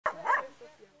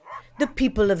The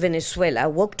people of Venezuela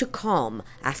woke to calm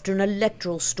after an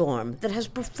electoral storm that has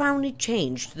profoundly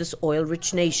changed this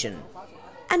oil-rich nation.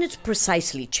 And it's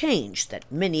precisely change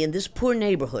that many in this poor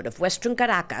neighborhood of western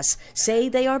Caracas say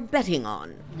they are betting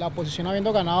on.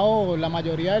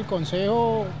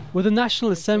 With the National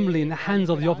Assembly in the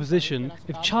hands of the opposition,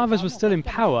 if Chavez was still in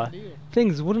power,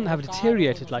 things wouldn't have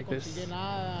deteriorated like this.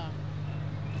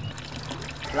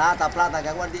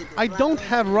 I don't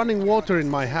have running water in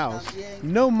my house,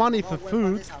 no money for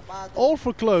food, all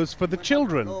for clothes for the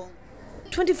children.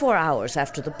 24 hours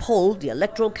after the poll, the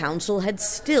Electoral Council had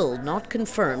still not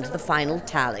confirmed the final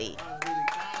tally.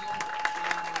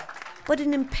 But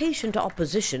an impatient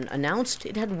opposition announced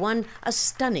it had won a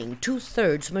stunning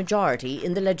 2/3 majority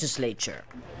in the legislature.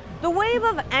 The wave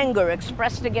of anger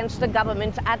expressed against the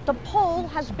government at the poll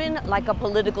has been like a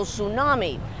political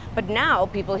tsunami. But now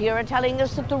people here are telling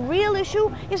us that the real issue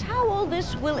is how all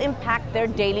this will impact their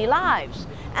daily lives.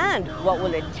 And what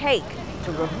will it take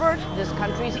to revert this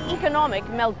country's economic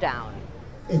meltdown?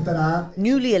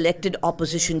 Newly elected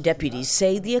opposition deputies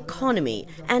say the economy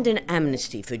and an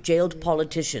amnesty for jailed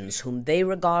politicians whom they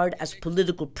regard as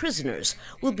political prisoners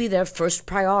will be their first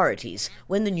priorities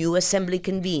when the new assembly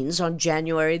convenes on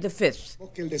January the 5th.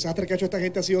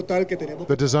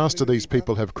 The disaster these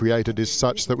people have created is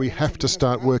such that we have to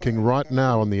start working right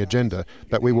now on the agenda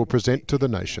that we will present to the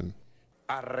nation.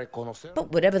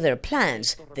 But whatever their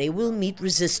plans, they will meet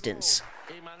resistance.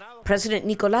 President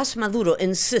Nicolas Maduro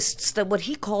insists that what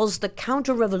he calls the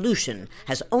counter-revolution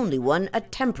has only won a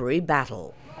temporary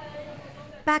battle.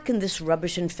 Back in this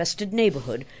rubbish-infested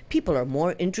neighborhood, people are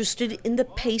more interested in the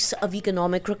pace of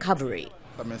economic recovery.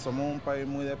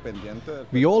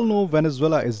 We all know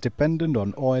Venezuela is dependent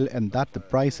on oil and that the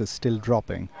price is still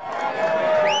dropping.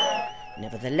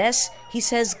 Nevertheless, he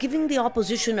says giving the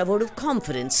opposition a vote of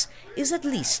confidence is at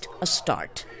least a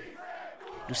start.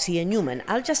 Lucia, Newman,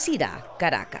 Jazeera,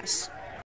 Caracas.